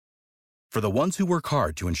For the ones who work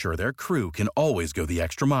hard to ensure their crew can always go the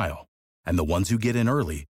extra mile, and the ones who get in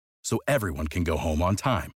early so everyone can go home on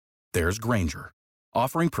time, there's Grainger,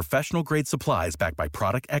 offering professional-grade supplies backed by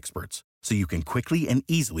product experts so you can quickly and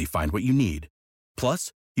easily find what you need.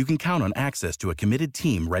 Plus, you can count on access to a committed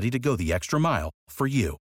team ready to go the extra mile for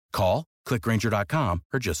you. Call, click Grainger.com,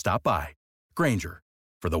 or just stop by. Grainger,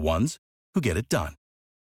 for the ones who get it done.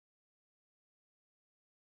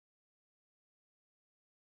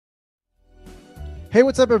 Hey,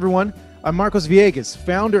 what's up, everyone? I'm Marcos Villegas,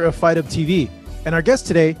 founder of Fight Up TV, and our guest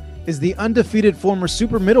today is the undefeated former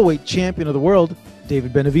super middleweight champion of the world,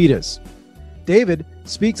 David Benavidez. David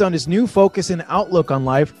speaks on his new focus and outlook on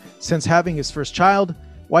life since having his first child,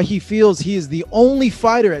 why he feels he is the only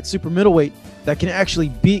fighter at super middleweight that can actually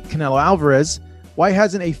beat Canelo Alvarez, why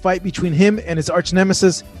hasn't a fight between him and his arch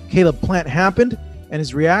nemesis, Caleb Plant, happened, and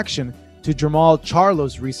his reaction to Jermall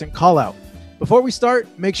Charlo's recent call-out. Before we start,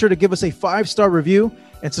 make sure to give us a 5-star review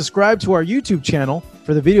and subscribe to our YouTube channel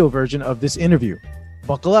for the video version of this interview.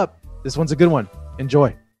 Buckle up. This one's a good one.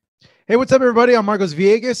 Enjoy. Hey, what's up, everybody? I'm Marcos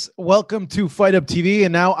Villegas. Welcome to Fight Up TV.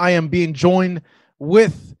 And now I am being joined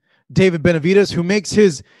with David Benavidez, who makes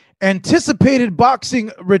his anticipated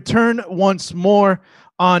boxing return once more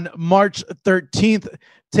on March 13th,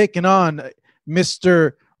 taking on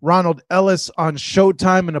Mr. Ronald Ellis on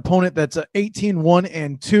Showtime, an opponent that's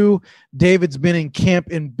 18-1-2. David's been in camp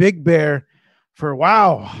in Big Bear for,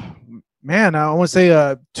 wow, man, I want to say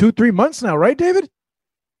 2-3 months now, right, David?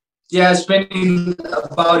 Yeah, it's been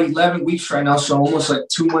about 11 weeks right now, so almost like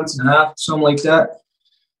 2 months and a half, something like that.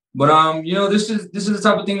 But you know, this is the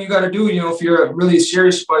type of thing you got to do. You know, if you're really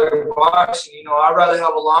serious about boxing, you know, I'd rather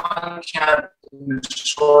have a long camp than a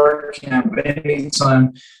short camp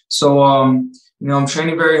anytime. So you know, I'm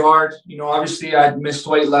training very hard. You know, obviously I missed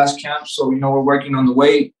weight last camp, so you know, we're working on the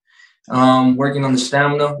weight, working on the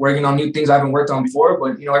stamina, working on new things I haven't worked on before.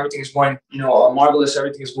 But you know, everything is going, you know, marvelous.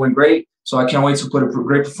 Everything is going great. So I can't wait to put a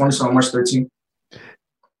great performance on March 13th.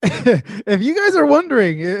 If you guys are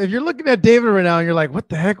wondering, if you're looking at David right now and you're like, what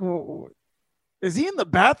the heck? Is he in the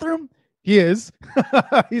bathroom? He is.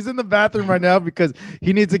 He's in the bathroom right now because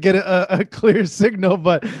he needs to get a clear signal.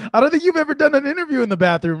 But I don't think you've ever done an interview in the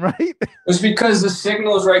bathroom, right? It's because the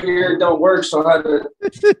signals right here don't work. So I had to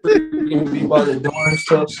be by the door and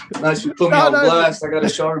stuff. Now you put me on blast. I got a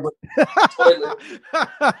shower, but toilet.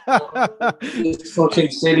 It's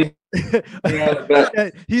fucking city.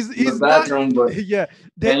 He's in the bathroom, but yeah.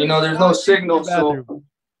 And, you know, there's no signal, so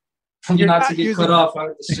you're not to get cut off. I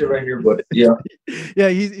have to sit right here, but yeah. Yeah,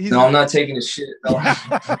 he's no, I'm not taking a shit. No.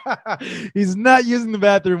 He's not using the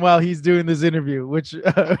bathroom while he's doing this interview, which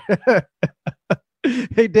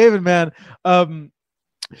hey, David, man, are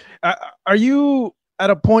you at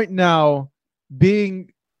a point now,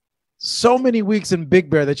 being so many weeks in Big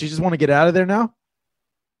Bear, that you just want to get out of there now?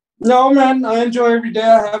 No, man, I enjoy every day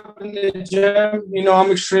I have in the gym. You know,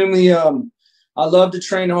 I'm extremely I love to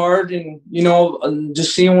train hard, and you know,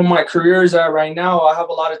 just seeing where my career is at right now, I have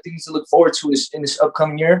a lot of things to look forward to in this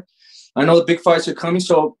upcoming year. I know the big fights are coming,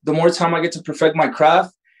 so the more time I get to perfect my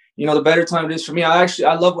craft, you know, the better time it is for me. I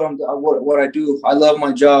love what I do. I love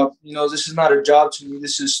my job. You know, this is not a job to me.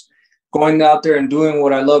 This is going out there and doing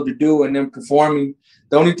what I love to do and then performing.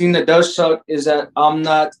 The only thing that does suck is that I'm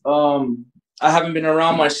not I haven't been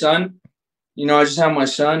around my son. You know, I just have my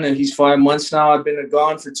son, and he's 5 months now. I've been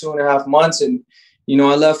gone for 2.5 months. And, you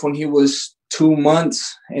know, I left when he was 2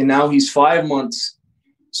 months, and now he's 5 months.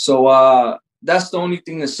 So that's the only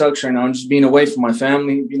thing that sucks right now. I'm just being away from my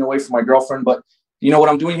family, being away from my girlfriend. But, you know, what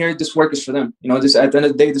I'm doing here, this work is for them. You know, this at the end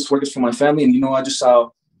of the day, this work is for my family. And, you know, I just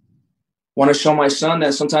want to show my son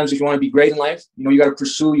that sometimes if you want to be great in life, you know, you got to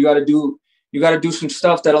pursue, you got to do some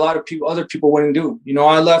stuff that a lot of other people wouldn't do. You know,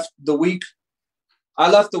 I left the week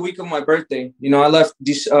of my birthday. You know, I left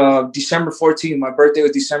December 14th. My birthday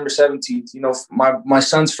was December 17th. You know, my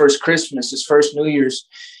son's first Christmas, his first New Year's.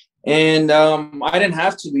 And I didn't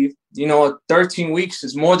have to leave. You know, 13 weeks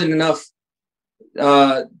is more than enough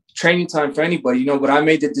training time for anybody, you know, but I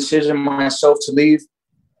made the decision myself to leave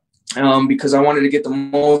because I wanted to get the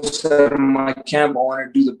most out of my camp. I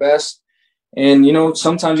wanted to do the best. And, you know,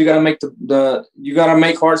 sometimes you got to make you got to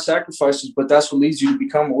make hard sacrifices, but that's what leads you to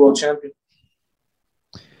become a world champion.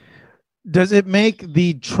 Does it make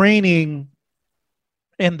the training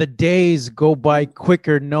and the days go by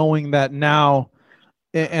quicker knowing that now,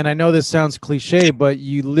 and I know this sounds cliche, but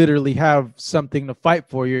you literally have something to fight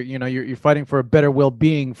for? You're fighting for a better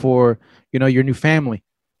well-being for, you know, your new family.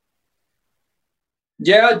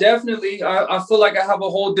 Yeah, definitely. I feel like I have a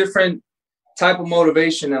whole different type of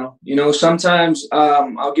motivation now. You know, sometimes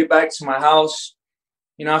I'll get back to my house,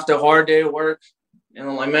 you know, after a hard day of work, And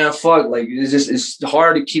I'm like, man, fuck, like it's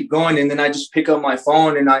hard to keep going. And then I just pick up my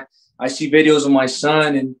phone and I see videos of my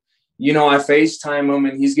son, and you know, I FaceTime him,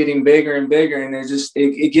 and he's getting bigger and bigger, and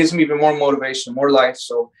it gives me even more motivation, more life.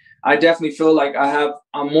 So I definitely feel like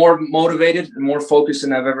I'm more motivated and more focused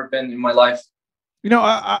than I've ever been in my life. You know,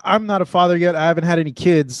 I'm not a father yet. I haven't had any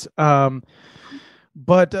kids.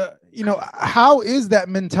 But you know, how is that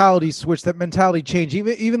mentality switch, that mentality change,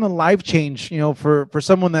 even the life change, you know, for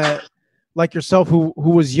someone that like yourself who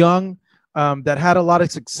was young, that had a lot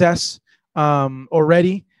of success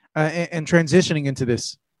already, and transitioning into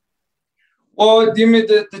this? Well, give me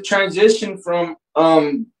the transition from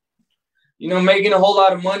you know, making a whole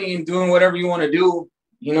lot of money and doing whatever you want to do,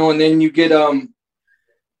 you know, and then you get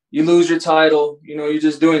you lose your title, you know, you're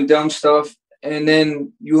just doing dumb stuff, and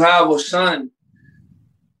then you have a son,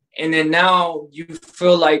 and then now you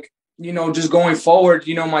feel like, you know, just going forward,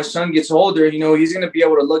 you know, my son gets older, you know, he's going to be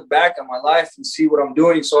able to look back at my life and see what I'm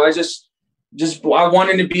doing. So I I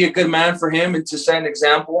wanted to be a good man for him and to set an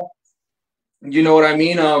example. You know what I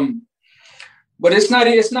mean? But it's not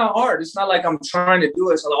hard. It's not like I'm trying to do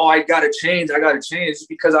it. It's like, oh, I got to change. It's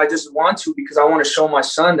because I just want to, because I want to show my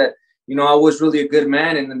son that, you know, I was really a good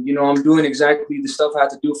man, and, you know, I'm doing exactly the stuff I had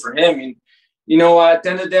to do for him. And, you know, at the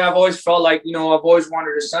end of the day, I've always felt like, you know, I've always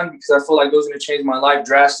wanted a son, because I feel like it was going to change my life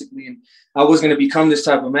drastically, and I was going to become this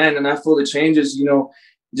type of man. And I feel the changes, you know,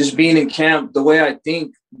 just being in camp, the way I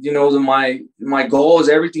think, you know, my goals,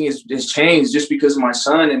 everything is changed just because of my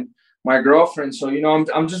son and my girlfriend. So, you know,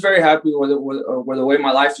 I'm just very happy with the way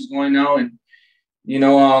my life is going now. And, you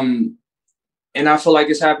know, and I feel like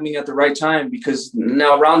it's happening at the right time, because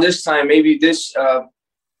now around this time, maybe this,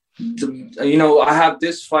 you know, I have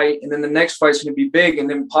this fight, and then the next fight's going to be big, and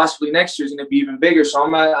then possibly next year's going to be even bigger. So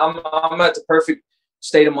I'm at the perfect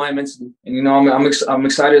state of mind mentally, and, you know, I'm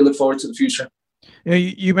excited to look forward to the future. You know,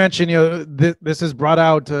 you mentioned, you know, this has brought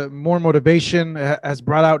out more motivation, has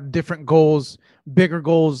brought out different goals, bigger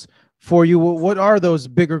goals for you. What are those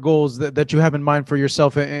bigger goals that you have in mind for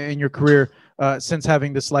yourself in your career since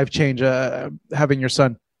having this life change, having your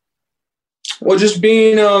son? Well, just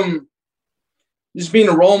being a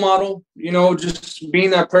role model, you know, just being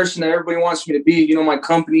that person that everybody wants me to be. You know, my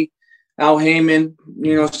company, Al Heyman,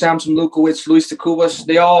 you know, Samson Lukowicz, Luis Tacubas,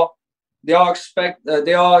 they all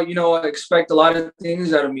expect a lot of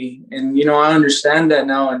things out of me. And, you know, I understand that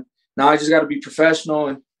now. And now I just got to be professional,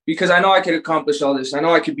 and because I know I could accomplish all this. I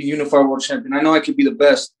know I could be unified world champion. I know I could be the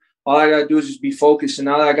best. All I got to do is just be focused. And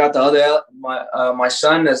now that I got the other, my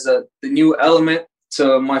son as the new element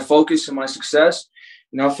to my focus and my success,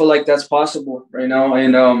 you know, I feel like that's possible right now.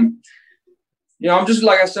 And, you know, I'm just,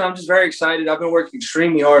 like I said, I'm just very excited. I've been working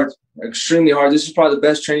extremely hard. This is probably the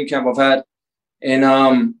best training camp I've had.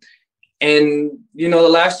 And, you know, the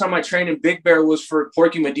last time I trained in Big Bear was for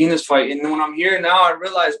Porky Medina's fight. And when I'm here now, I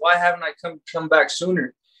realize, why haven't I come back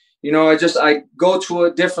sooner? You know, I go to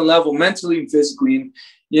a different level mentally and physically. And,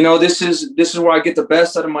 you know, this is where I get the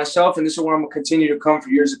best out of myself. And this is where I'm going to continue to come for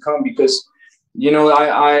years to come, because, you know,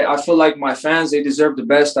 I feel like my fans, they deserve the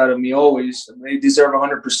best out of me always. They deserve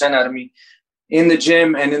 100% out of me in the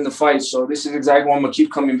gym and in the fight. So this is exactly why I'm going to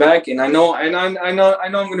keep coming back. And I know I'm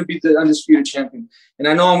going to be the undisputed champion. And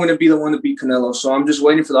I know I'm going to be the one to beat Canelo. So I'm just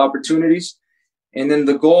waiting for the opportunities. And then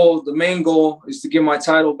the main goal is to get my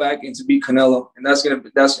title back and to beat Canelo. And I'm going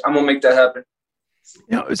to make that happen.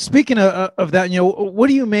 You know, speaking of that, you know, what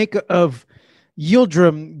do you make of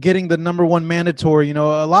Yildirim getting the #1 mandatory? You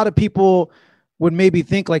know, a lot of people would maybe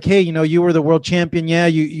think like, hey, you know, you were the world champion. Yeah,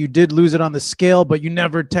 you did lose it on the scale, but you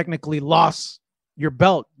never technically lost your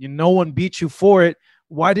belt. No one beat you for it.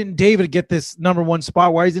 Why didn't David get this #1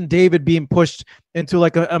 spot? Why isn't David being pushed into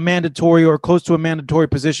like a mandatory or close to a mandatory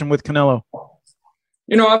position with Canelo?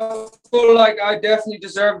 You know, I feel like I definitely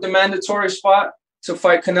deserve the mandatory spot to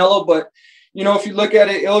fight Canelo. But, you know, if you look at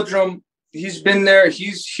it, Yildirim, he's been there.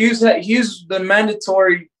 He's the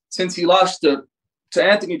mandatory since he lost to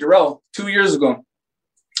Anthony Durrell 2 years ago.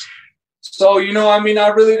 So, you know, I mean, I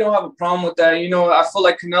really don't have a problem with that. You know, I feel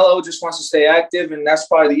like Canelo just wants to stay active, and that's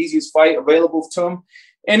probably the easiest fight available to him.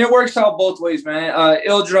 And it works out both ways, man.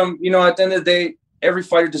 Yildirim, you know, at the end of the day, every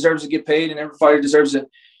fighter deserves to get paid, and every fighter deserves to,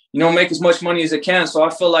 you know, make as much money as they can. So I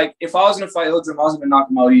feel like if I was going to fight Yildirim, I was going to knock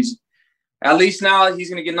him out easy. At least now he's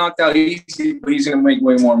going to get knocked out easy, but he's going to make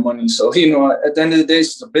way more money. So, you know, at the end of the day,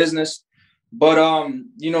 it's a business. But,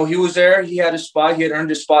 you know, he was there. He had a spot. He had earned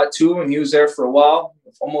his spot too, and he was there for a while,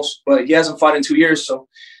 almost. But he hasn't fought in 2 years. So,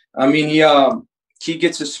 I mean, he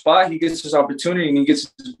gets his spot, he gets his opportunity, and he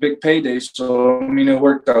gets his big payday. So, I mean, it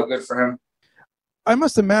worked out good for him. I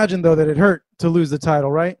must imagine, though, that it hurt to lose the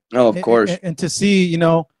title, right? Oh, of course. And to see, you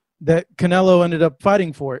know, that Canelo ended up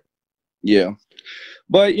fighting for it. Yeah.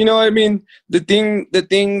 But you know, I mean, the thing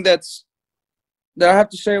that I have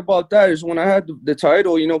to say about that is when I had the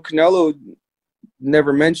title, you know, Canelo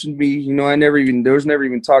never mentioned me. You know, there was never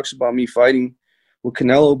even talks about me fighting with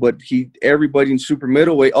Canelo. But everybody in super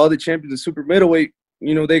middleweight, all the champions in super middleweight,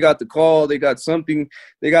 you know, they got the call, they got some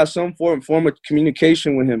form of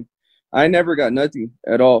communication with him. I never got nothing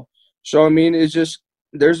at all. So I mean, it's just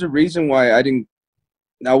there's a reason why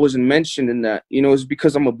I wasn't mentioned in that. You know, it's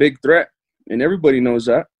because I'm a big threat, and everybody knows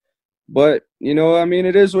that. But you know, I mean,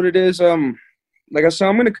 it is what it is. Like I said,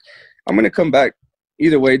 I'm gonna come back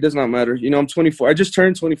either way. It does not matter. You know, I'm 24. I just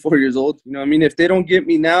turned 24 years old. You know, I mean, if they don't get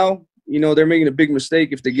me now, you know, they're making a big mistake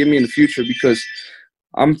if they get me in the future, because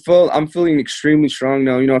I'm feeling extremely strong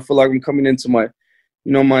now. You know, I feel like I'm coming into my,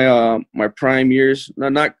 you know, my prime years.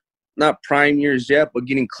 Not prime years yet, but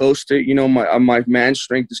getting close to it. You know, my man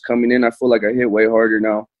strength is coming in. I feel like I hit way harder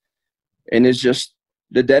now, and it's just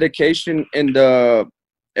the dedication and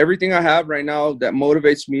everything I have right now that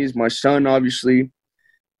motivates me is my son, obviously.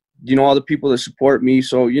 You know, all the people that support me.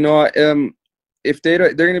 So, you know, if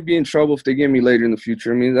they're going to be in trouble if they get me later in the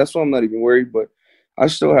future. I mean, that's why I'm not even worried. But I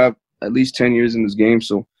still have at least 10 years in this game.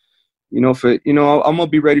 So, you know, I'm going to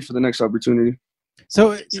be ready for the next opportunity.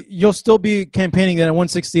 So you'll still be campaigning then at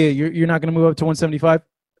 168. You're not going to move up to 175?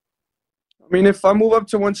 I mean, if I move up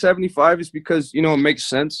to 175, it's because, you know, it makes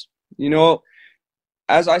sense. You know,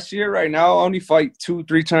 as I see it right now, I only fight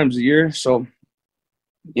 2-3 times a year. So,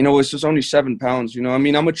 you know, it's just only 7 pounds. You know, I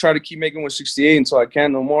mean, I'm going to try to keep making 168 until I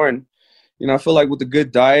can no more. And, you know, I feel like with a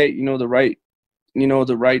good diet, you know, the right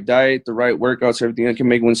diet, the right workouts, everything, I can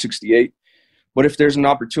make 168. But if there's an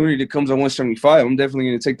opportunity that comes at 175, I'm definitely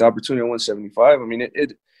going to take the opportunity at 175. I mean,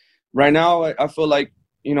 right now, I feel like,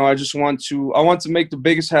 you know, I want to make the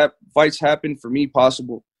biggest fights happen for me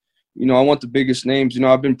possible. You know, I want the biggest names. You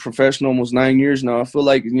know, I've been professional almost 9 years now. I feel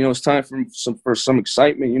like, you know, it's time for some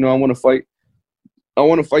excitement. You know, I want to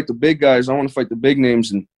fight the big guys. I want to fight the big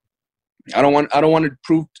names, and I don't want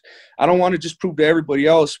to just prove to everybody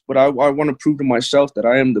else, but I want to prove to myself that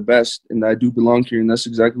I am the best and that I do belong here, and that's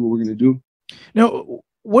exactly what we're going to do. Now,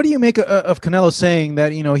 what do you make of Canelo saying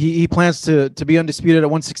that, you know, he plans to be undisputed at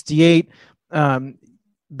 168?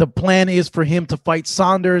 The plan is for him to fight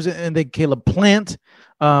Saunders and then Caleb Plant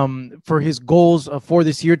for his goals for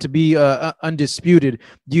this year to be undisputed.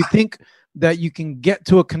 Do you think that you can get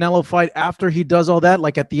to a Canelo fight after he does all that,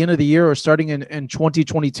 like at the end of the year or starting in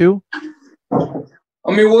 2022? I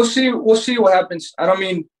mean, we'll see what happens. I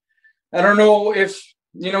don't know if,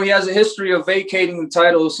 you know, he has a history of vacating the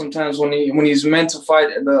title sometimes when he's meant to fight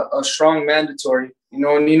a strong mandatory, you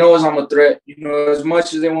know, and he knows I'm a threat. You know, as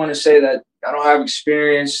much as they want to say that I don't have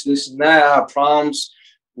experience, this and that, I have problems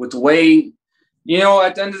with weight, you know,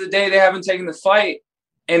 at the end of the day, they haven't taken the fight.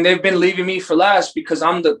 And they've been leaving me for last because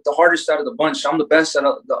I'm the hardest out of the bunch. I'm the best out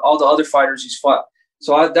of all the other fighters he's fought.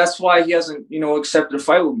 So that's why he hasn't, you know, accepted a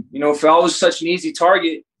fight with me. You know, if I was such an easy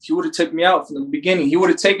target, he would have took me out from the beginning. He would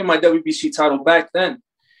have taken my WBC title back then.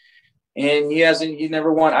 And he hasn't. He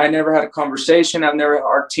never won. I never had a conversation.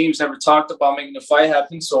 Our teams never talked about making the fight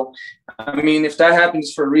happen. So, I mean, if that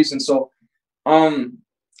happens for a reason. So,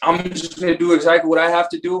 I'm just going to do exactly what I have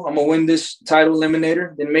to do. I'm going to win this title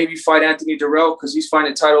eliminator, then maybe fight Anthony Dirrell because he's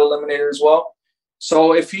fighting a title eliminator as well.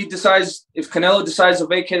 So if Canelo decides to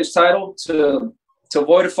vacate his title to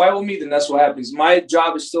avoid a fight with me, then that's what happens. My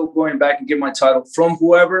job is still going back and get my title from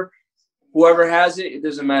whoever has it. It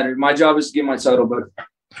doesn't matter. My job is to get my title back.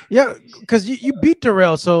 Yeah, because you beat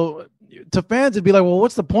Dirrell. So to fans, it'd be like, well,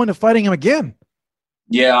 what's the point of fighting him again?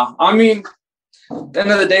 Yeah, I mean, at the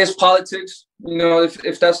end of the day, it's politics. You know,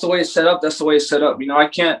 if that's the way it's set up, that's the way it's set up. You know, I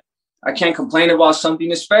can't complain about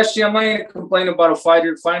something, especially I'm not going to complain about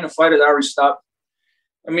fighting a fighter that I already stopped.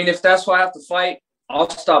 I mean, if that's why I have to fight, I'll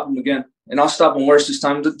stop him again, and I'll stop him worse this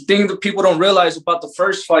time. The thing that people don't realize about the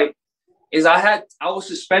first fight is I was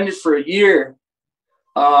suspended for a year,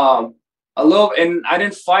 and I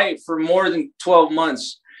didn't fight for more than 12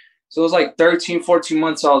 months. So it was like 13, 14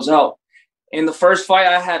 months I was out. And the first fight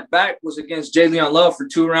I had back was against Jay Leon Love for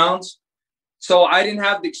 2 rounds. So I didn't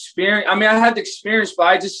have the experience. I mean, I had the experience, but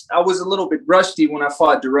I was a little bit rusty when I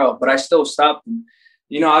fought Dirrell, but I still stopped him.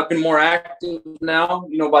 You know, I've been more active now.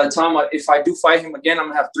 You know, by the time if I do fight him again, I'm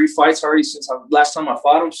going to have 3 fights already since last time I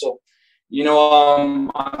fought him. So, you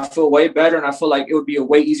know, I feel way better, and I feel like it would be a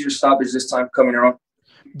way easier stoppage this time coming around.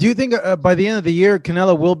 Do you think by the end of the year,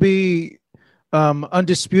 Canelo will be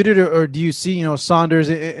undisputed, or do you see, you know, Saunders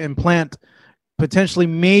and Plant potentially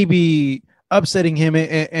maybe upsetting him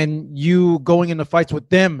and you going into fights with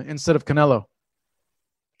them instead of Canelo?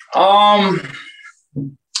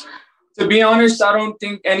 To be honest, I don't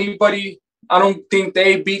think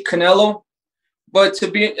they beat Canelo. But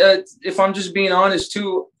to be, if I'm just being honest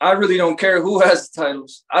too, I really don't care who has the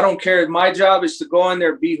titles. I don't care. My job is to go in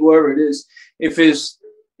there, beat whoever it is. If it's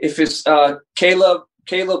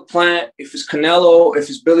Caleb Plant, if it's Canelo, if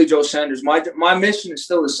it's Billy Joe Sanders, my mission is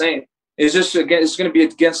still the same. It's just, again, it's going to be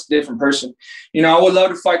against a different person. You know, I would love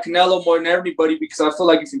to fight Canelo more than everybody because I feel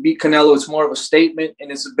like if you beat Canelo, it's more of a statement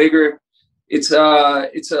and it's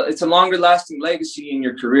a longer lasting legacy in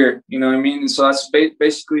your career. You know what I mean? And so that's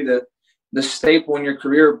basically the staple in your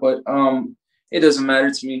career. But it doesn't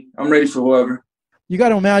matter to me. I'm ready for whoever. You got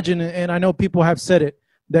to imagine, and I know people have said it,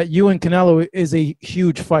 that you and Canelo is a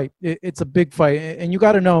huge fight. It's a big fight. And you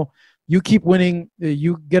got to know, you keep winning,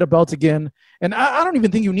 you get a belt again. And I don't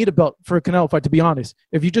even think you need a belt for a Canelo fight, to be honest.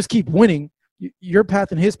 If you just keep winning, your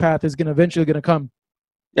path and his path is eventually going to come.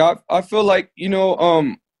 Yeah, I feel like, you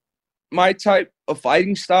know, my type of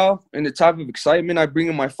fighting style and the type of excitement I bring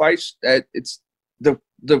in my fights, that it's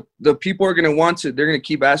the people are going to want it. They're going to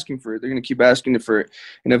keep asking for it. They're going to keep asking for it.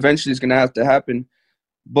 And eventually it's going to have to happen.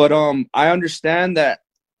 But I understand that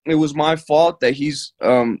it was my fault that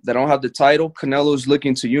that I don't have the title. Canelo's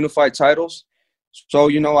looking to unify titles. So,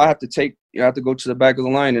 you know, I have to go to the back of the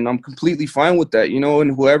line, and I'm completely fine with that, you know,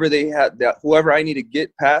 and whoever I need to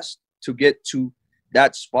get past to get to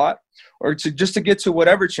that spot, or to get to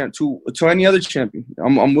whatever to any other champion.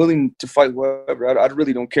 I'm willing to fight whoever. I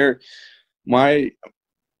really don't care. My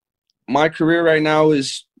career right now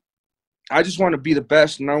is, I just want to be the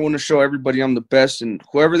best, and I want to show everybody I'm the best, and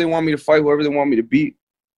whoever they want me to fight, whoever they want me to beat,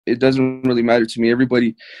 it doesn't really matter to me.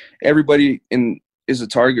 Everybody is a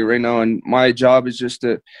target right now, and my job is just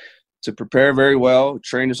to prepare very well,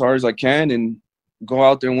 train as hard as I can, and go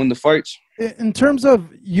out there and win the fights. In terms of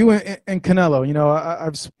you and Canelo, you know,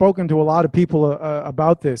 I've spoken to a lot of people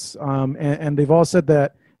about this, and they've all said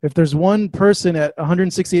that if there's one person at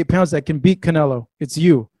 168 pounds that can beat Canelo, it's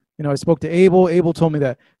you. You know, I spoke to Abel. Abel told me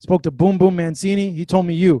that. Spoke to Boom Boom Mancini. He told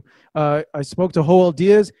me you. I spoke to Joel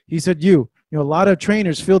Diaz. He said you. You know, a lot of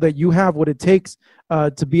trainers feel that you have what it takes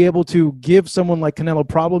to be able to give someone like Canelo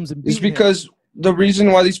problems. And it's because the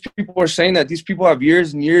reason why these people are saying that, these people have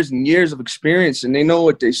years and years and years of experience, and they know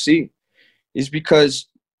what they see, is because,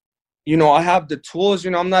 you know, I have the tools.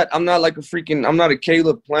 You know, I'm not like I'm not a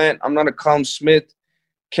Caleb Plant. I'm not a Callum Smith.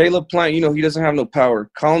 Caleb Plant, you know, he doesn't have no power.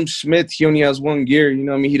 Callum Smith, he only has one gear. You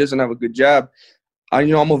know what I mean? He doesn't have a good jab.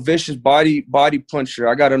 I'm a vicious body puncher.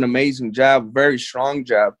 I got an amazing jab, very strong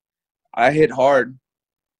jab. I hit hard,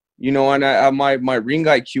 you know, and my ring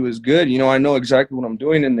IQ is good. You know, I know exactly what I'm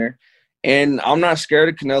doing in there. And I'm not scared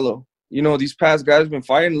of Canelo. You know, these past guys have been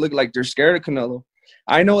fighting look like they're scared of Canelo.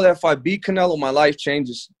 I know that if I beat Canelo, my life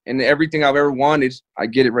changes. And everything I've ever wanted, I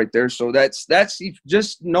get it right there. So that's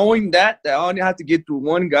just knowing that I only have to get through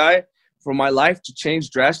one guy for my life to change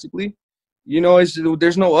drastically. You know,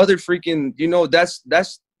 there's no other freaking, you know, that's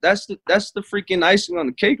the freaking icing on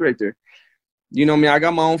the cake right there. You know what I mean? I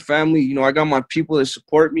got my own family. You know, I got my people that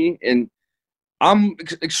support me. And I'm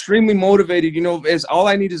extremely motivated. You know, as all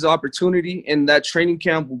I need is opportunity. And that training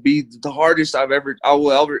camp will be the hardest I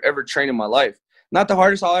will ever train in my life. Not the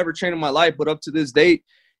hardest I'll ever train in my life, but up to this date,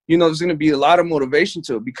 you know, there's going to be a lot of motivation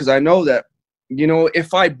to it, because I know that, you know,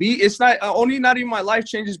 if I beat, it's not even my life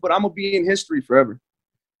changes, but I'm going to be in history forever.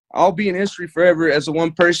 I'll be in history forever as the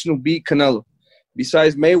one person who beat Canelo,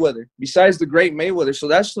 besides Mayweather, besides the great Mayweather. So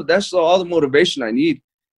that's all the motivation I need,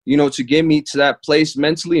 you know, to get me to that place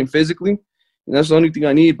mentally and physically. And that's the only thing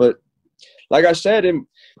I need. But like I said,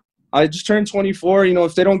 I just turned 24. You know,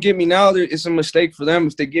 if they don't get me now, it's a mistake for them.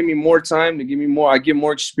 If they give me more time, they give me more, I get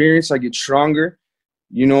more experience, I get stronger.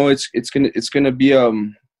 You know, it's gonna be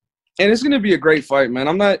and it's gonna be a great fight, man.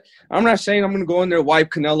 I'm not saying I'm gonna go in there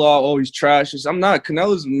wipe Canelo out. Oh, he's trash. I'm not.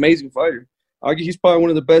 Canelo's an amazing fighter. He's probably one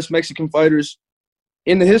of the best Mexican fighters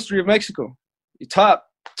in the history of Mexico. Top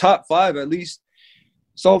 5 at least.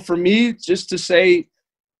 So for me, just to say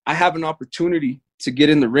I have an opportunity to get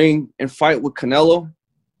in the ring and fight with Canelo,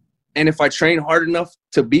 and if I train hard enough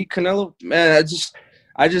to beat Canelo, man,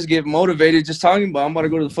 I just get motivated just talking about. I'm about to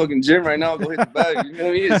go to the fucking gym right now, go hit the bag. You know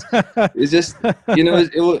what I mean? It's just, you know,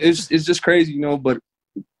 it's just crazy, you know. But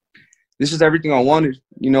this is everything I wanted,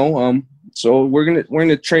 you know. So we're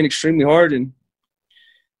gonna train extremely hard, and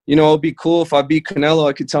you know, it'd be cool if I beat Canelo.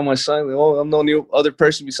 I could tell my son, like, oh, I'm the only other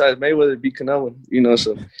person besides Mayweather to beat Canelo, you know.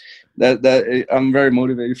 So that I'm very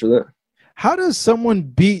motivated for that. How does someone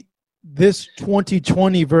beat this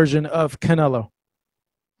 2020 version of Canelo?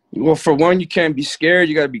 Well, for one, you can't be scared.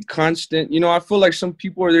 You got to be constant. You know, I feel like some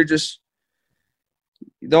people are,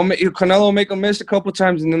 Canelo make a miss a couple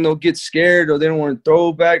times and then they'll get scared or they don't want to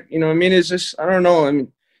throw back. You know what I mean? It's just, I don't know. I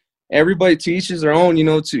mean, everybody teaches their own,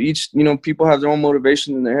 to each, people have their own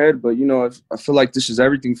motivation in their head. But, I feel like this is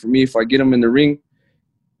everything for me. If I get them in the ring,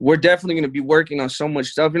 we're definitely going to be working on so much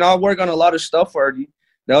stuff. I work on a lot of stuff already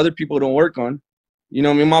that other people don't work on.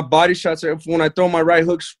 My body shots are, when I throw my right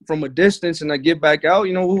hooks from a distance and I get back out,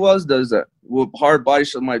 who else does that? With hard body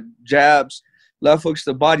shots, my jabs, left hooks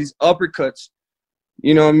to bodies, uppercuts.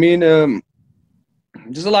 There's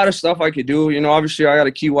a lot of stuff I could do. Obviously I got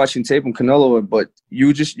to keep watching tape on Canelo, but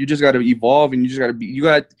you just got to evolve, and you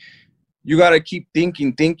got to keep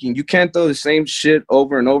thinking. You can't throw the same shit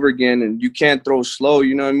over and over again, and you can't throw slow.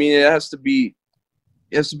 It has to be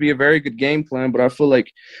a very good game plan, but I feel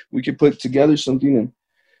like we could put together something. And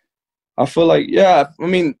I feel like,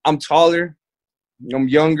 I'm taller, I'm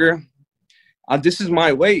younger. This is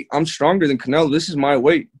my weight. I'm stronger than Canelo. This is my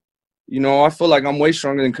weight. I feel like I'm way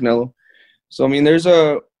stronger than Canelo. So, there's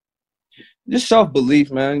just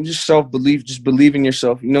self-belief, man. Just self-belief. Just believe in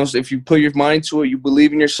yourself. So if you put your mind to it, you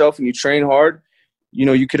believe in yourself, and you train hard,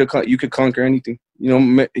 you could conquer anything.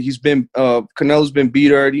 Canelo's been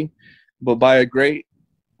beat already, but by a great.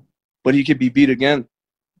 But he could be beat again.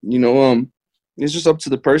 It's just up to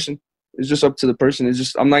the person.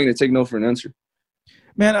 I'm not going to take no for an answer.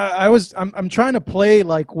 Man, I'm trying to play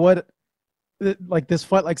this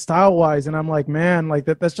fight, like style wise. And I'm like, man, like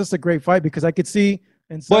that's just a great fight, because I could see.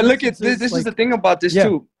 But look at this. This is the thing about this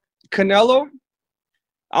too. Canelo,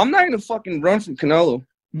 I'm not going to fucking run from Canelo.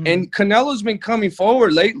 Mm-hmm. And Canelo's been coming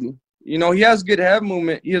forward lately. He has good head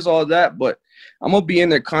movement. He has all that, but I'm going to be in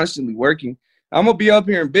there constantly working. I'm going to be up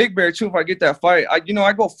here in Big Bear, too, if I get that fight. I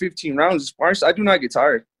go 15 rounds of sparring. I do not get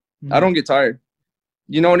tired. Mm-hmm. I don't get tired.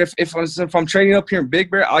 And if I'm training up here in Big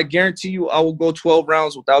Bear, I guarantee you I will go 12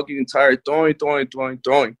 rounds without getting tired. Throwing.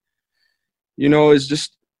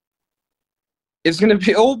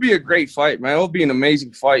 It will be a great fight, man. It will be an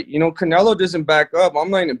amazing fight. Canelo doesn't back up. I'm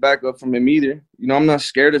not going to back up from him either. I'm not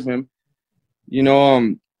scared of him.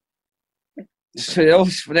 It'll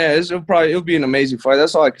be an amazing fight.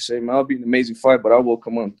 That's all I can say, man. It'll be an amazing fight, but I will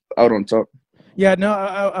come out on top. Yeah, no,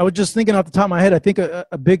 I was just thinking off the top of my head. I think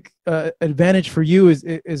a big advantage for you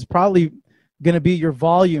is probably going to be your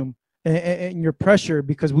volume and your pressure,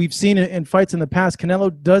 because we've seen it in fights in the past. Canelo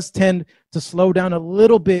does tend to slow down a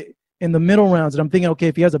little bit in the middle rounds, and I'm thinking, okay,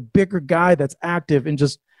 if he has a bigger guy that's active and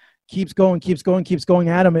just keeps going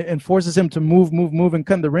at him and forces him to move and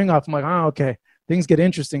cut the ring off, I'm like, okay. Things get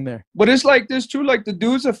interesting there. But it's like this too. Like the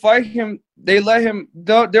dudes that fight him,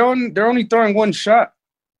 they're only throwing one shot.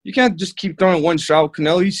 You can't just keep throwing one shot with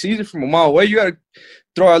Canelo. He sees it from a mile away. You got to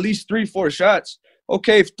throw at least 3-4 shots.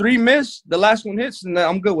 Okay, if 3 miss, the last one hits, then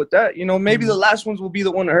I'm good with that. Maybe the last ones will be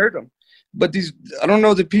the one to hurt him. But I don't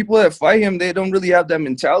know, the people that fight him, they don't really have that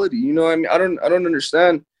mentality. I don't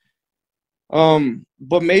understand.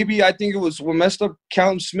 But maybe I think it was what messed up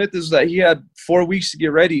Callum Smith is that he had 4 weeks to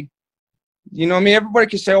get ready. Everybody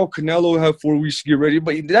can say, Canelo had 4 weeks to get ready,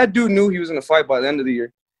 but that dude knew he was going to fight by the end of the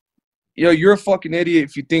year. You're a fucking idiot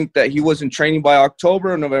if you think that he wasn't training by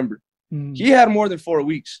October or November. Mm. He had more than 4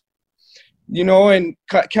 weeks. And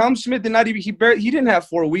Callum Smith did not even, he didn't have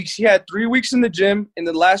 4 weeks. He had 3 weeks in the gym, and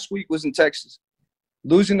the last week was in Texas,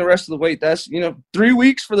 losing the rest of the weight. That's, 3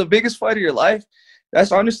 weeks for the biggest fight of your life.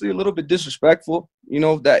 That's honestly a little bit disrespectful,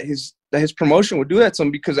 that his promotion would do that to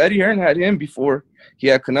him, because Eddie Hearn had him before he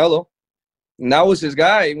had Canelo. And that was his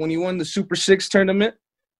guy. When he won the Super 6 tournament,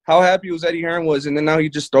 how happy was Eddie Hearn was. And then now he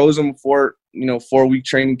just throws him for, 4-week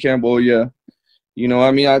training camp. Oh, yeah.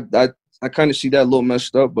 I kind of see that a little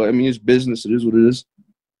messed up. But, it's business. It is what it is.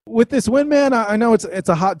 With this win, man, I know it's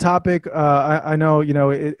a hot topic. I know,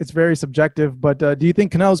 it's very subjective. But do you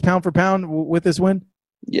think Canelo's pound for pound with this win?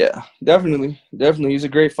 Yeah, definitely. He's a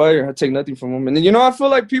great fighter. I take nothing from him. And then, I feel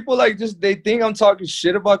like people they think I'm talking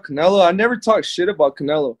shit about Canelo. I never talk shit about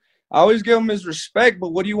Canelo. I always give him his respect,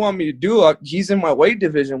 but what do you want me to do? He's in my weight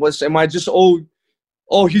division. Am I just,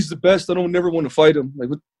 he's the best, I don't never want to fight him? Like,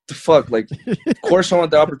 what the fuck? Like, of course I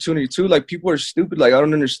want the opportunity too. Like, people are stupid. Like, I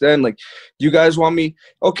don't understand. Like, you guys want me,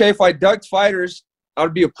 okay, if I ducked fighters, I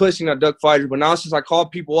would be a pussy and I duck fighters. But now since I call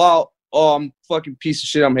people out, I'm fucking piece of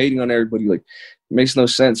shit. I'm hating on everybody. Like, it makes no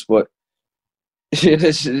sense, but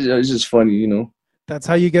it's just funny, That's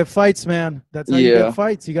how you get fights, man. That's how you get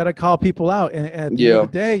fights. You got to call people out. And at the end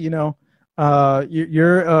of the day,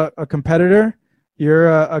 you're a competitor. You're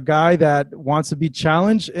a guy that wants to be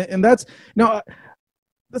challenged. And that's,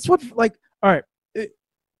 that's what, like, all right,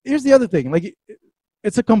 here's the other thing. Like,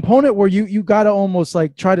 it's a component where you got to almost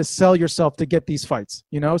like try to sell yourself to get these fights,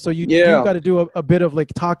 So you got to do a bit of like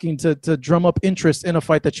talking to drum up interest in a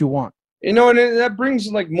fight that you want. And that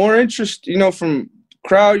brings like more interest, from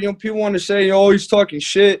crowd. People want to say, he's talking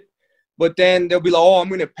shit. But then they'll be like, oh, I'm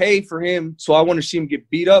going to pay for him, so I want to see him get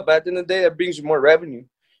beat up. But at the end of the day, that brings you more revenue.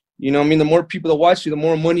 You know what I mean? The more people that watch you, the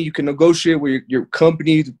more money you can negotiate with your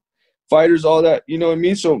company, fighters, all that. You know what I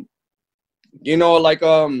mean? So, you know, like,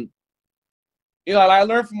 you know, I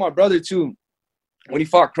learned from my brother, too, when he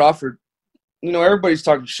fought Crawford. You know, everybody's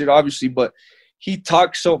talking shit, obviously, but he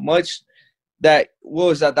talked so much that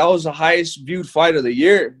was the highest viewed fight of the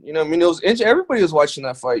year. You know what I mean? It was everybody was watching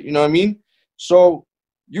that fight. You know what I mean? So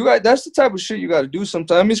that's the type of shit you got to do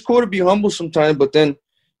sometimes. I mean, it's cool to be humble sometimes, but then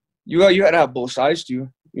you got to have both sides to you.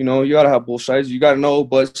 You know, you got to have both sides. You got to know.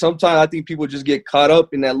 But sometimes I think people just get caught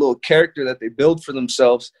up in that little character that they build for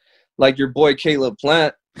themselves, like your boy Caleb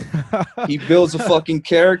Plant. He builds a fucking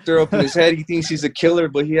character up in his head. He thinks he's a killer,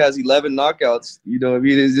 but he has 11 knockouts. You know what I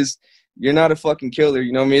mean? It's just, you're not a fucking killer.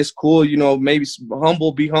 You know what I mean? It's cool, you know, maybe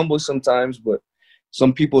be humble sometimes, but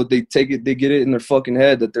some people, they get it in their fucking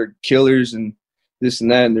head that they're killers and this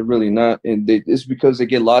and that, and they're really not. And it's because they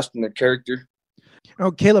get lost in their character.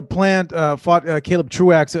 Oh, Caleb Plant fought Caleb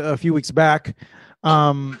Truax a few weeks back.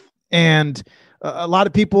 And a lot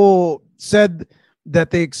of people said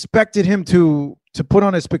that they expected him to put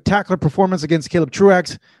on a spectacular performance against Caleb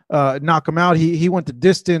Truax, knock him out. He went the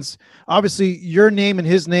distance. Obviously, your name and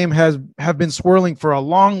his name have been swirling for a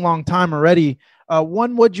long, long time already.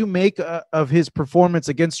 One, what'd you make of his performance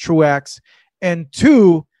against Truax? And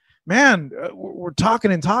two, man, we're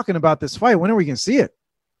talking about this fight. When are we going to see it?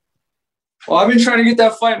 Well, I've been trying to get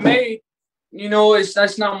that fight made. You know,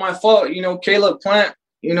 that's not my fault. You know, Caleb Plant,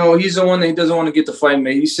 you know, he's the one that doesn't want to get the fight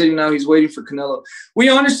made. He's sitting out. He's waiting for Canelo. We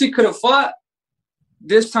honestly could have fought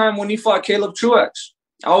this time when he fought Caleb Truax.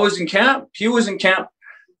 I was in camp. He was in camp.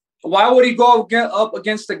 Why would he go up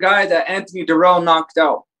against the guy that Anthony Durrell knocked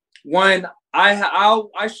out when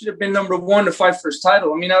I should have been number one to fight for his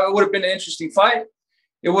title? I mean, it would have been an interesting fight.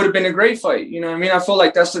 It would have been a great fight. You know what I mean? I feel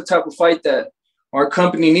like that's the type of fight that our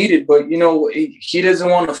company needed. But, you know, he doesn't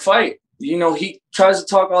want to fight. You know, he tries to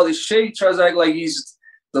talk all this shit. He tries to act like he's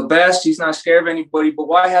the best. He's not scared of anybody. But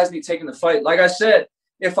why hasn't he taken the fight? Like I said,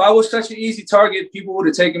 if I was such an easy target, people would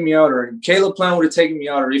have taken me out already. Caleb Plant would have taken me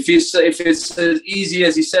out already. If it's as easy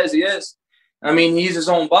as he says he is, I mean, he's his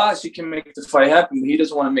own boss. He can make the fight happen, but he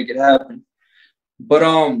doesn't want to make it happen. But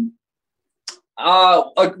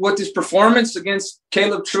with his performance against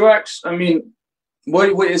Caleb Truax, I mean,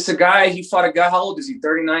 what it's a guy. He fought a guy. How old is he?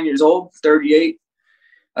 39 years old, 38.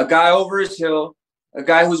 A guy over his hill. A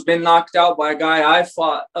guy who's been knocked out by a guy I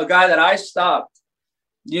fought. A guy that I stopped.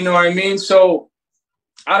 You know what I mean? So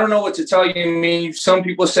I don't know what to tell you. I mean, some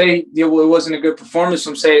people say it wasn't a good performance.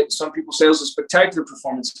 Some people say it was a spectacular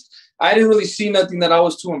performance. I didn't really see nothing that I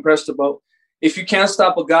was too impressed about. If you can't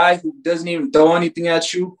stop a guy who doesn't even throw anything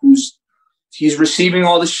at you, he's receiving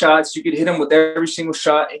all the shots, you could hit him with every single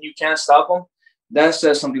shot, and you can't stop him, that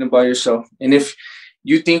says something about yourself. And if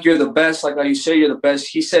you think you're the best, like how you say you're the best,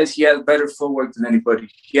 he says he has better footwork than anybody.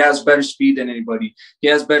 He has better speed than anybody. He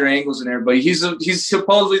has better angles than everybody. He's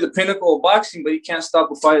supposedly the pinnacle of boxing, but he can't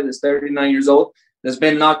stop a fighter that's 39 years old, that's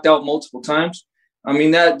been knocked out multiple times. I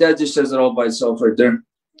mean, that just says it all by itself right there.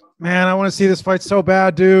 Man, I want to see this fight so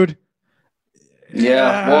bad, dude.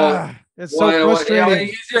 Yeah, well, it's so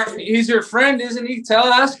frustrating. He's your friend, isn't he?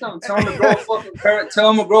 Ask him. Tell him to grow a fucking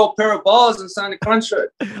tell him to grow a pair of balls and sign a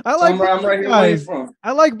contract. I'm right here where he's from.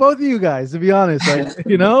 I like both of you guys, to be honest. Like,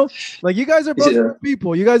 you know, like you guys are both cool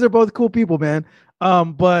people. You guys are both cool people, man.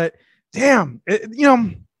 But damn, you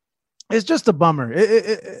know, it's just a bummer.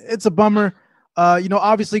 It's a bummer. You know,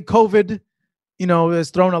 obviously COVID, you know, has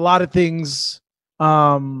thrown a lot of things.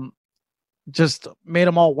 Just made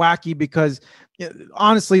them all wacky because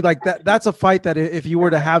honestly, like that's a fight that if you were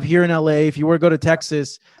to have here in LA, if you were to go to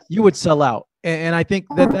Texas, you would sell out. And I think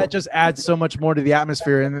that just adds so much more to the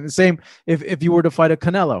atmosphere. And the same if you were to fight a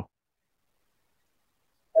Canelo.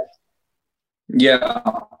 Yeah.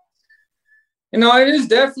 You know, it is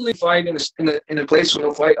definitely fight in a place with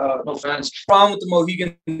no fans. Problem with the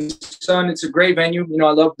Mohegan Sun, it's a great venue. You know,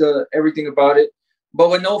 I love everything about it. But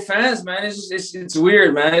with no fans, man, it's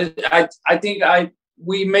weird, man. I think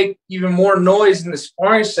we make even more noise in the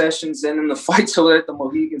sparring sessions than in the fights over at the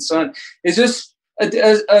Mohegan Sun. It's just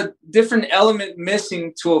a different element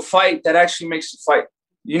missing to a fight that actually makes the fight.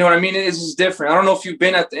 You know what I mean? It's just different. I don't know if you've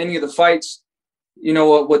been at any of the fights, you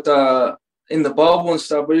know, with in the bubble and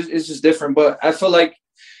stuff, but it's just different. But I feel like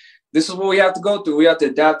this is what we have to go through. We have to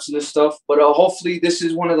adapt to this stuff. But hopefully this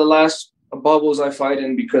is one of the last bubbles I fight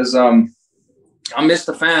in because I miss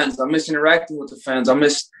the fans. I miss interacting with the fans. I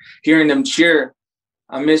miss hearing them cheer.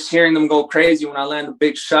 I miss hearing them go crazy when I land a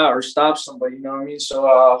big shot or stop somebody. You know what I mean? So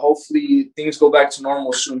hopefully things go back to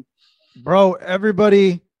normal soon. Bro,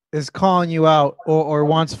 everybody is calling you out or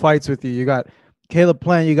wants fights with you. You got Caleb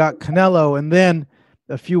Plant, you got Canelo, and then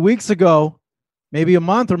a few weeks ago, maybe a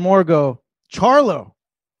month or more ago, Charlo.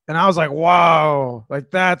 And I was like, wow,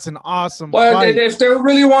 like that's an awesome fight. If they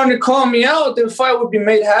really wanted to call me out, the fight would be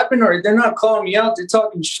made happen. Or they're not calling me out. They're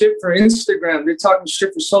talking shit for Instagram. They're talking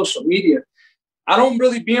shit for social media. I don't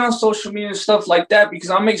really be on social media and stuff like that because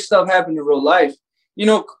I make stuff happen in real life. You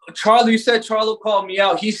know, Charlo, you said Charlo called me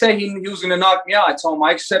out. He said he was going to knock me out. I told him,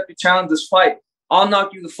 I accept the challenge this fight. I'll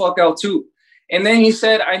knock you the fuck out too. And then he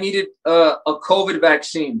said I needed a COVID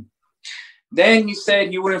vaccine. Then he said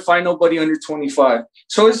he wouldn't fight nobody under 25.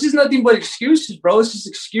 So it's just nothing but excuses, bro. It's just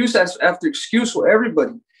excuse after excuse for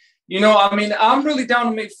everybody. You know, I mean, I'm really down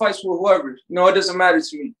to make fights with whoever. You know, it doesn't matter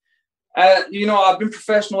to me. You know, I've been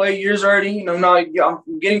professional 8 years already. You know, now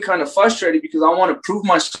I'm getting kind of frustrated because I want to prove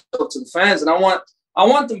myself to the fans, and I want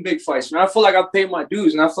them big fights, man. I feel like I paid my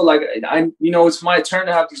dues, and I feel like you know, it's my turn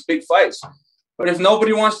to have these big fights. But if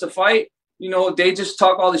nobody wants to fight, you know, they just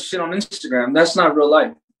talk all this shit on Instagram. That's not real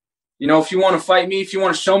life. You know, if you want to fight me, if you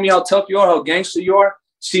want to show me how tough you are, how gangster you are,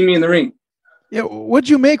 see me in the ring. Yeah, what'd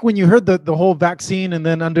you make when you heard the whole vaccine and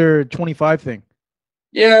then under 25 thing?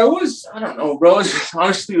 Yeah, it was, I don't know, bro.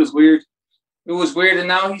 Honestly, it was weird. It was weird. And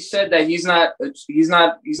now he said that he's not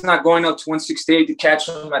going up to 168 to catch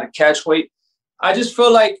him at a catch weight. I just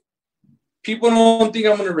feel like people don't think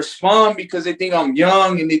I'm going to respond because they think I'm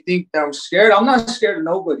young and they think that I'm scared. I'm not scared of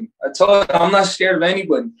nobody. I told you, I'm not scared of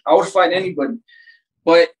anybody. I would fight anybody.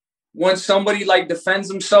 But when somebody like defends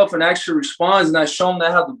himself and actually responds and I show them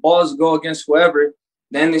that I have the balls to go against whoever,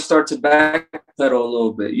 then they start to backpedal a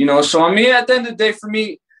little bit, you know? So, I mean, at the end of the day, for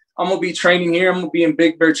me, I'm going to be training here. I'm going to be in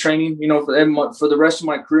Big Bear training, you know, for the rest of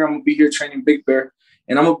my career. I'm going to be here training Big Bear,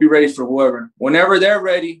 and I'm going to be ready for whoever. Whenever they're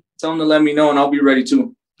ready, tell them to let me know, and I'll be ready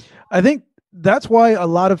too. I think that's why a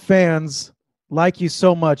lot of fans like you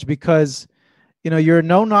so much because, you know, you're a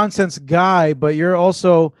no-nonsense guy, but you're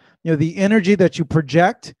also, you know, the energy that you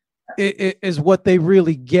project is what they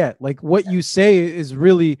really get. Like what you say is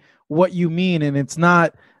really what you mean, and it's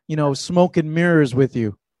not, you know, smoke and mirrors with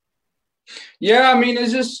you. Yeah, I mean,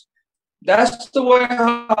 it's just that's the way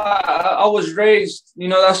I was raised. You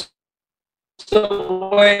know, that's the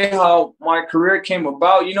way how my career came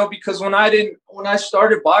about. You know, because when I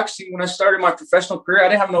started boxing, when I started my professional career, I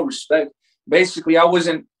didn't have no respect. Basically, I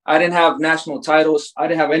didn't have national titles. I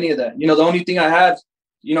didn't have any of that. You know, the only thing I had,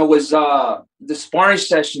 you know, was the sparring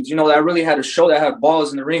sessions, you know, that I really had to show that I had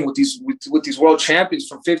balls in the ring with these world champions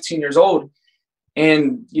from 15 years old.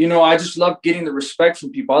 And, you know, I just love getting the respect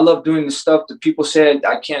from people. I love doing the stuff that people said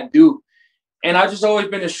I can't do. And I've just always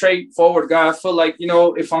been a straightforward guy. I feel like, you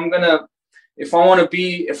know, if I want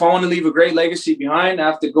to leave a great legacy behind, I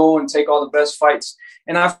have to go and take all the best fights.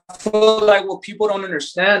 And I feel like what people don't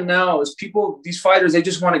understand now is these fighters, they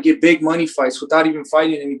just want to get big money fights without even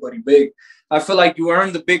fighting anybody big. I feel like you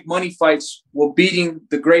earn the big money fights while beating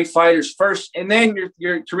the great fighters first, and then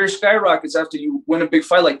your career skyrockets after you win a big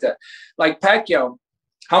fight like that. Like Pacquiao,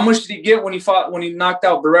 how much did he get when he knocked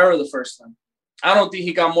out Barrera the first time? I don't think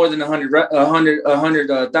he got more than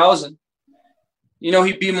 100,000. You know,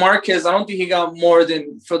 he beat Marquez. I don't think he got more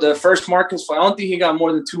than, for the first Marquez fight, I don't think he got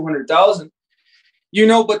more than 200,000. You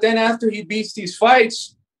know, but then after he beats these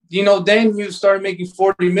fights, you know, then he started making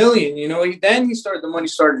 40 million. You know, the money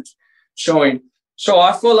started showing. So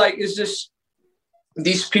I feel like it's just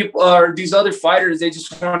these people or these other fighters, they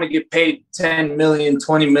just want to get paid 10 million,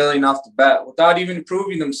 20 million off the bat without even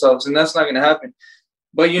proving themselves. And that's not going to happen.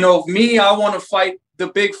 But, you know, me, I want to fight the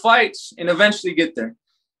big fights and eventually get there.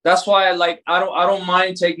 That's why I don't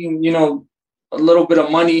mind taking, you know, a little bit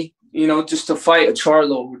of money, you know, just to fight a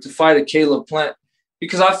Charlo or to fight a Caleb Plant,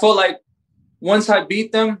 because I feel like once I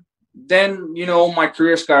beat them, then, you know, my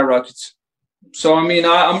career skyrockets. So, I mean,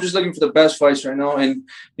 I'm just looking for the best fights right now. And,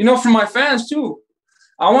 you know, for my fans too,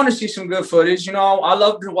 I want to see some good footage. You know, I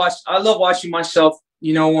love watching myself,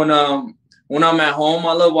 you know, when I'm at home.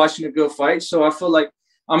 I love watching a good fight. So I feel like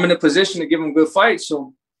I'm in a position to give them good fights.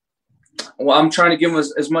 So I'm trying to give them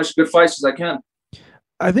as much good fights as I can.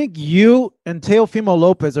 I think you and Teofimo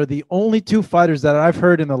Lopez are the only two fighters that I've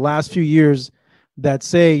heard in the last few years that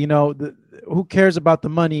say, you know, who cares about the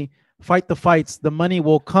money? Fight the fights. The money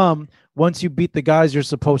will come once you beat the guys you're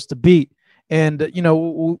supposed to beat. And, you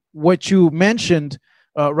know, what you mentioned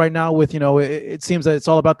right now with, you know, it seems that it's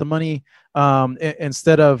all about the money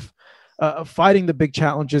instead of fighting the big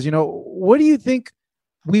challenges. You know, what do you think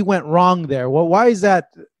we went wrong there? Well, why is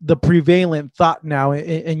that the prevalent thought now?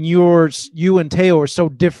 And you and Teo are so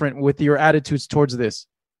different with your attitudes towards this.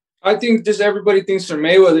 I think just everybody thinks they're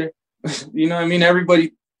Mayweather. You know what I mean?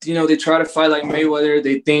 Everybody, you know, they try to fight like Mayweather.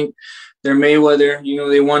 They think they're Mayweather. You know,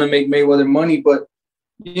 they want to make Mayweather money. But,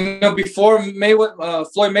 you know, before Floyd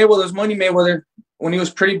Mayweather's money Mayweather, when he was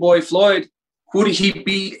Pretty Boy Floyd, who did he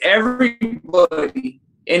beat? Everybody.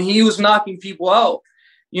 And he was knocking people out.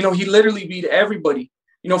 You know, he literally beat everybody.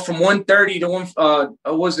 You know, from 130 to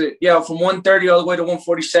from 130 all the way to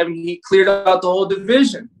 147, he cleared out the whole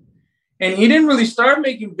division. And he didn't really start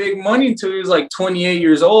making big money until he was like 28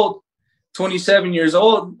 years old, 27 years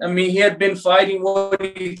old. I mean, he had been fighting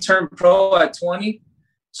when he turned pro at 20.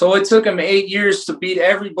 So it took him 8 years to beat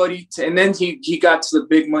everybody. And then he got to the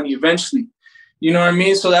big money eventually. You know what I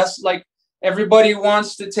mean? So that's like, everybody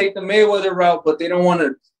wants to take the Mayweather route, but they don't want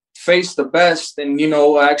to face the best and, you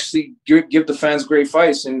know, actually give the fans great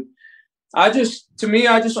fights. And I just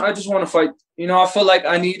want to fight. You know, I feel like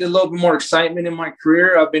I need a little bit more excitement in my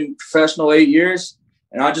career. I've been professional 8 years,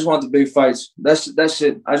 and I just want the big fights. That's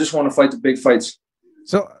it. I just want to fight the big fights.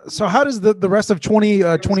 So how does the rest of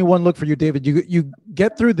 2021 look for you, David? You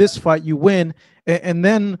get through this fight, you win, and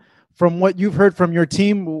then from what you've heard from your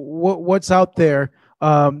team, what's out there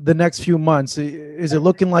the next few months? Is it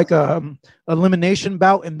looking like a elimination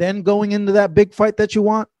bout and then going into that big fight that you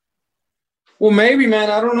want? Well, maybe,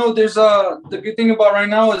 man. I don't know. There's the good thing about right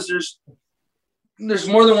now is there's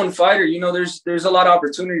more than one fighter. You know, there's a lot of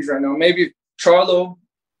opportunities right now. Maybe Charlo,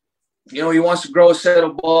 you know, he wants to grow a set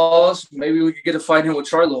of balls. Maybe we could get a fight in with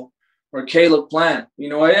Charlo or Caleb Plant. You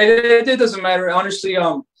know, it doesn't matter. Honestly,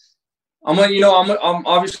 I'm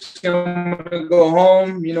obviously gonna go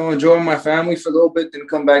home, you know, enjoy my family for a little bit, then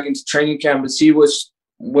come back into training camp and see what's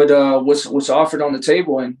offered on the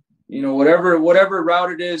table. And, you know, whatever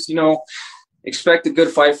route it is, you know, expect a good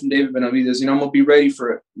fight from David Benavidez. You know, I'm gonna be ready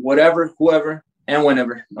for it. Whatever, whoever, and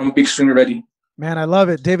whenever. I'm gonna be extremely ready. Man, I love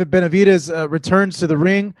it. David Benavidez returns to the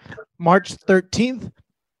ring March 13th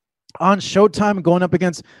on Showtime, going up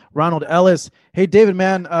against Ronald Ellis. Hey, David,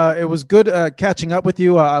 man, it was good catching up with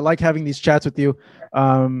you. I like having these chats with you.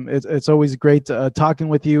 It's always great talking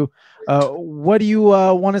with you. What do you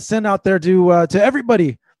want to send out there to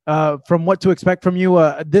everybody from what to expect from you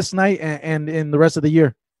this night and in the rest of the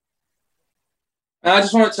year? I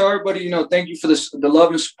just want to tell everybody, you know, thank you for the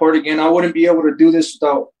love and support again. I wouldn't be able to do this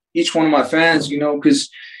without each one of my fans, you know, because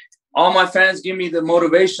all my fans give me the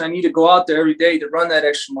motivation. I need to go out there every day to run that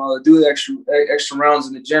extra mile, to do the extra rounds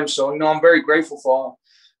in the gym. So, you know, I'm very grateful for all.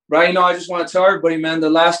 Right, you know, I just want to tell everybody, man, the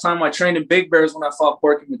last time I trained in Big Bear is when I fought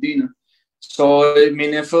Porky Medina. So, I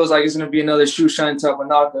mean, it feels like it's going to be another shoe shine type of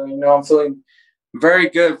knockout. You know, I'm feeling very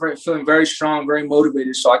good, feeling very strong, very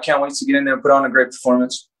motivated. So I can't wait to get in there and put on a great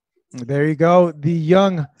performance. There you go. The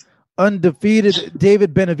young, undefeated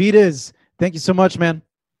David Benavidez. Thank you so much, man.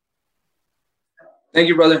 Thank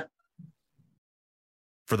you, brother.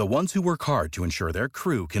 For the ones who work hard to ensure their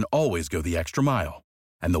crew can always go the extra mile,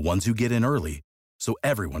 and the ones who get in early so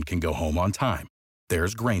everyone can go home on time,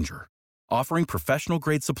 there's Grainger, offering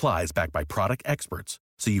professional-grade supplies backed by product experts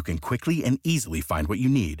so you can quickly and easily find what you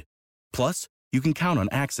need. Plus, you can count on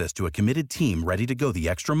access to a committed team ready to go the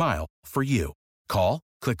extra mile for you. Call,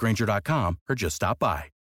 click Grainger.com, or just stop by.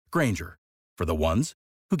 Grainger, for the ones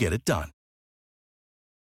who get it done.